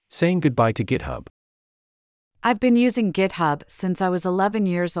Saying goodbye to GitHub. I've been using GitHub since I was 11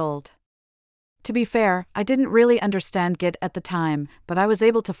 years old. To be fair, I didn't really understand Git at the time, but I was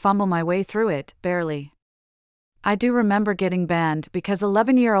able to fumble my way through it, barely. I do remember getting banned because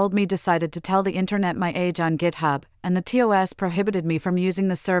 11-year-old me decided to tell the internet my age on GitHub, and the TOS prohibited me from using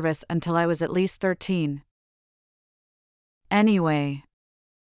the service until I was at least 13. Anyway,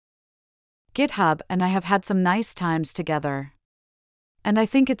 GitHub and I have had some nice times together. And I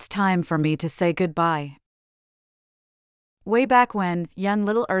think it's time for me to say goodbye. Way back when, young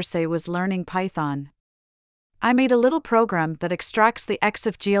little Ursay was learning Python, I made a little program that extracts the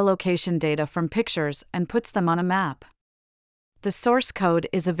EXIF geolocation data from pictures and puts them on a map. The source code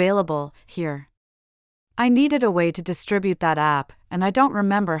is available here. I needed a way to distribute that app, and I don't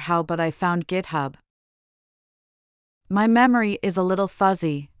remember how, but I found GitHub. My memory is a little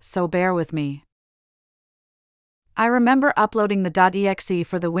fuzzy, so bear with me. I remember uploading the .exe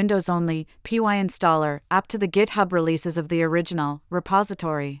for the Windows-only PY-installer app to the GitHub releases of the original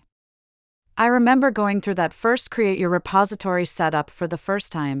repository. I remember going through that first create your repository setup for the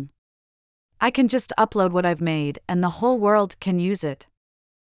first time. I can just upload what I've made and the whole world can use it.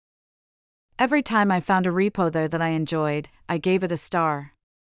 Every time I found a repo there that I enjoyed, I gave it a star.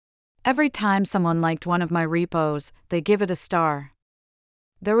 Every time someone liked one of my repos, they give it a star.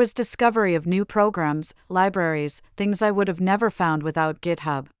 There was discovery of new programs, libraries, things I would have never found without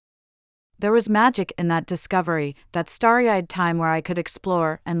GitHub. There was magic in that discovery, that starry-eyed time where I could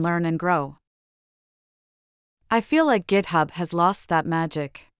explore and learn and grow. I feel like GitHub has lost that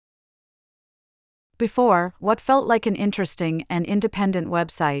magic. Before, what felt like an interesting and independent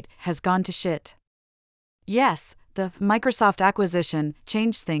website has gone to shit. Yes, the Microsoft acquisition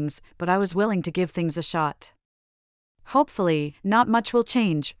changed things, but I was willing to give things a shot. Hopefully, not much will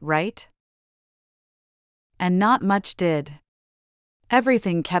change, right? And not much did.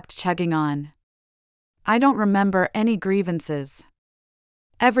 Everything kept chugging on. I don't remember any grievances.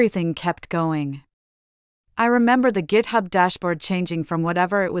 Everything kept going. I remember the GitHub dashboard changing from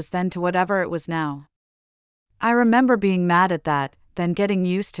whatever it was then to whatever it was now. I remember being mad at that, then getting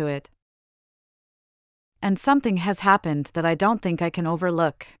used to it. And something has happened that I don't think I can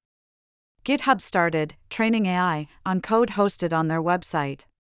overlook. GitHub started training AI on code hosted on their website.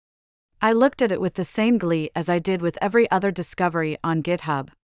 I looked at it with the same glee as I did with every other discovery on GitHub.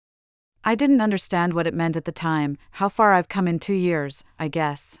 I didn't understand what it meant at the time, how far I've come in 2 years, I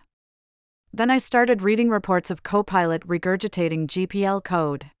guess. Then I started reading reports of Copilot regurgitating GPL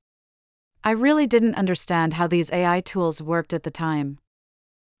code. I really didn't understand how these AI tools worked at the time.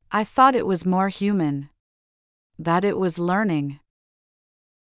 I thought it was more human. That it was learning.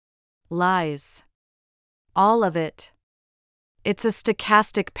 Lies. All of it. It's a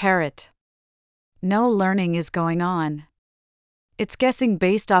stochastic parrot. No learning is going on. It's guessing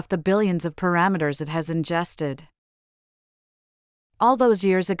based off the billions of parameters it has ingested. All those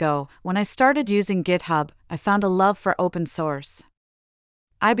years ago, when I started using GitHub, I found a love for open source.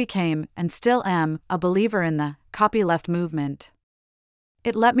 I became, and still am, a believer in the copyleft movement.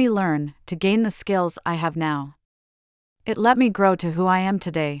 It let me learn to gain the skills I have now. It let me grow to who I am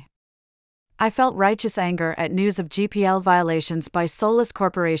today. I felt righteous anger at news of GPL violations by soulless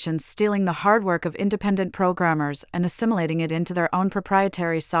corporations stealing the hard work of independent programmers and assimilating it into their own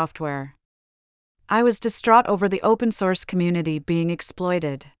proprietary software. I was distraught over the open source community being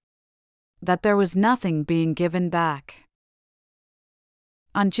exploited. That there was nothing being given back.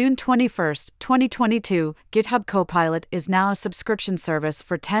 On June 21, 2022, GitHub Copilot is now a subscription service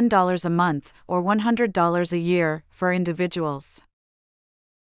for $10 a month or $100 a year for individuals.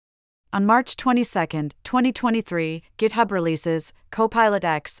 On March 22, 2023, GitHub releases Copilot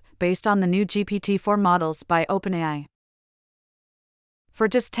X based on the new GPT-4 models by OpenAI. For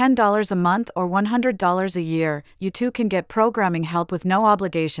just $10 a month or $100 a year, you too can get programming help with no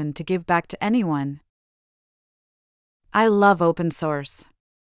obligation to give back to anyone. I love open source.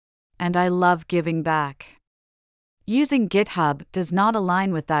 And I love giving back. Using GitHub does not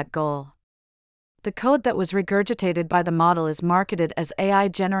align with that goal. The code that was regurgitated by the model is marketed as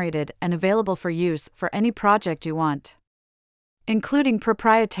AI-generated and available for use for any project you want, including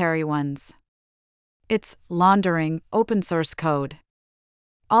proprietary ones. It's laundering open source code.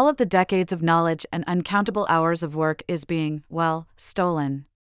 All of the decades of knowledge and uncountable hours of work is being, well, stolen.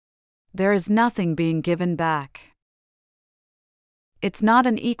 There is nothing being given back. It's not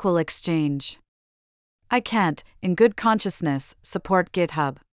an equal exchange. I can't, in good consciousness, support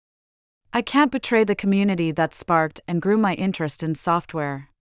GitHub. I can't betray the community that sparked and grew my interest in software.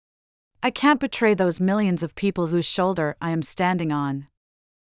 I can't betray those millions of people whose shoulder I am standing on.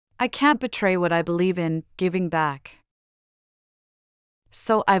 I can't betray what I believe in, giving back.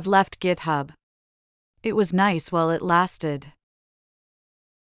 So I've left GitHub. It was nice while it lasted.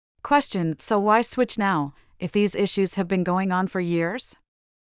 Question: so why switch now, if these issues have been going on for years?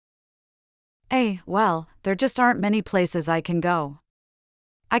 Well, there just aren't many places I can go.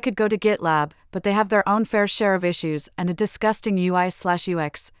 I could go to GitLab, but they have their own fair share of issues and a disgusting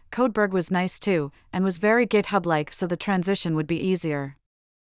UI/UX. Codeberg was nice too, and was very GitHub-like, so the transition would be easier.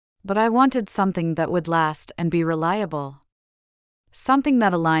 But I wanted something that would last and be reliable. Something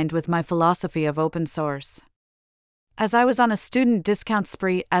that aligned with my philosophy of open source. As I was on a student discount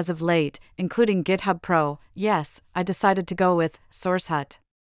spree as of late, including GitHub Pro, yes, I decided to go with SourceHut.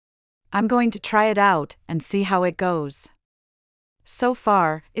 I'm going to try it out and see how it goes. So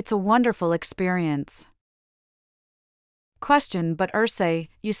far, it's a wonderful experience. Question: but Ursay,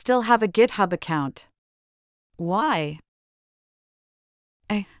 you still have a GitHub account. Why?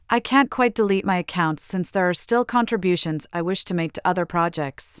 I can't quite delete my account since there are still contributions I wish to make to other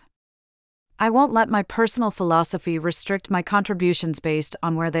projects. I won't let my personal philosophy restrict my contributions based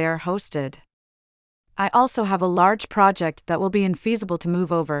on where they are hosted. I also have a large project that will be infeasible to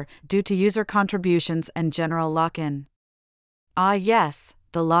move over due to user contributions and general lock-in. Ah yes,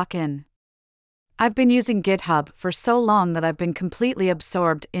 the lock-in. I've been using GitHub for so long that I've been completely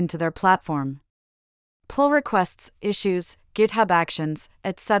absorbed into their platform. Pull requests, issues, GitHub Actions,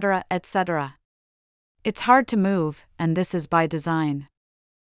 etc., etc. It's hard to move, and this is by design.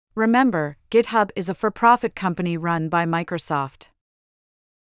 Remember, GitHub is a for-profit company run by Microsoft.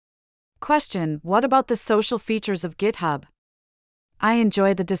 Question: what about the social features of GitHub? I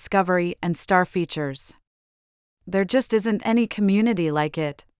enjoy the discovery and star features. There just isn't any community like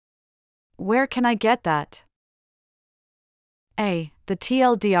it. Where can I get that? The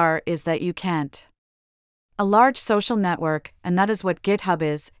TLDR is that you can't. A large social network, and that is what GitHub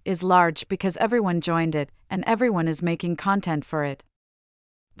is large because everyone joined it, and everyone is making content for it.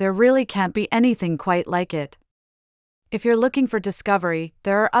 There really can't be anything quite like it. If you're looking for discovery,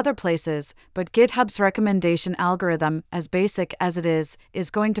 there are other places, but GitHub's recommendation algorithm, as basic as it is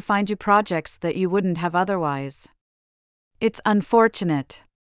going to find you projects that you wouldn't have otherwise. It's unfortunate.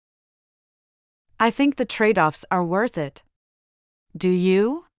 I think the trade-offs are worth it. Do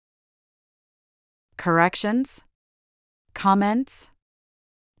you? Corrections? Comments?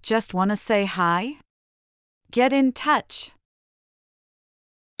 Just want to say hi? Get in touch.